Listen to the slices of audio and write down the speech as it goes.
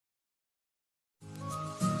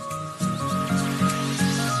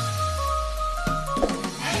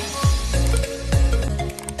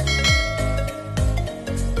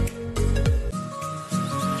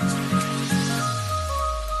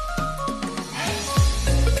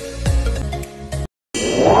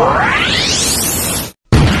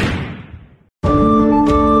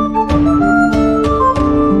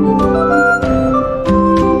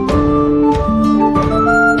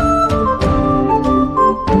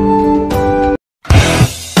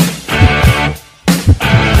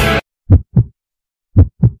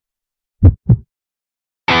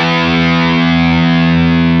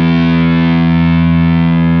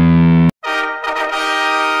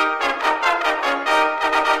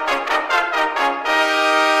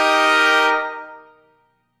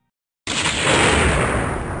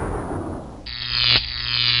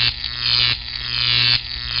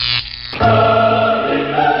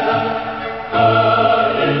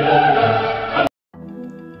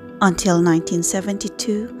Until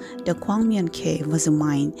 1972, the Gwangmyeong Cave was a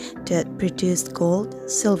mine that produced gold,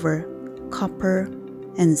 silver, copper,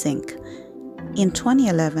 and zinc. In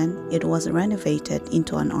 2011, it was renovated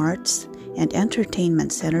into an arts and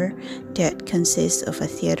entertainment center that consists of a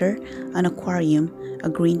theater, an aquarium, a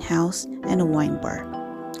greenhouse, and a wine bar,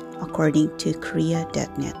 according to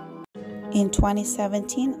korea.net. In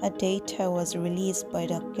 2017, a data was released by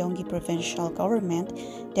the Gyeonggi provincial government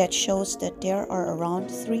that shows that there are around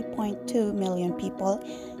 3.2 million people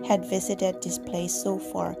had visited this place so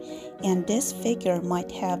far, and this figure might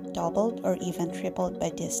have doubled or even tripled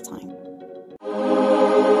by this time.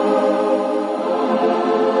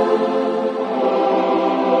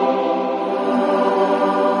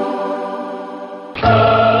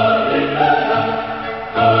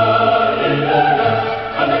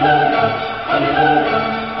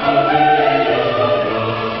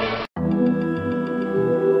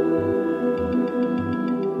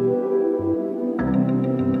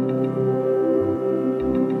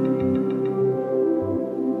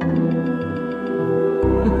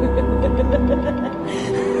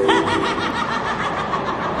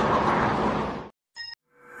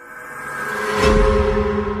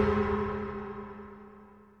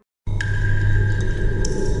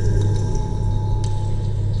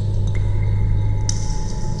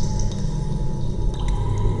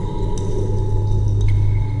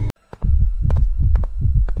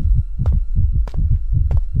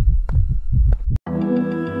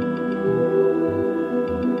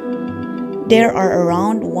 There are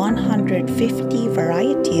around 150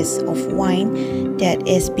 varieties of wine that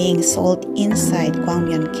is being sold inside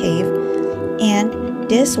Gwangmyeong Cave, and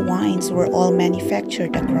these wines were all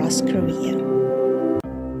manufactured across Korea.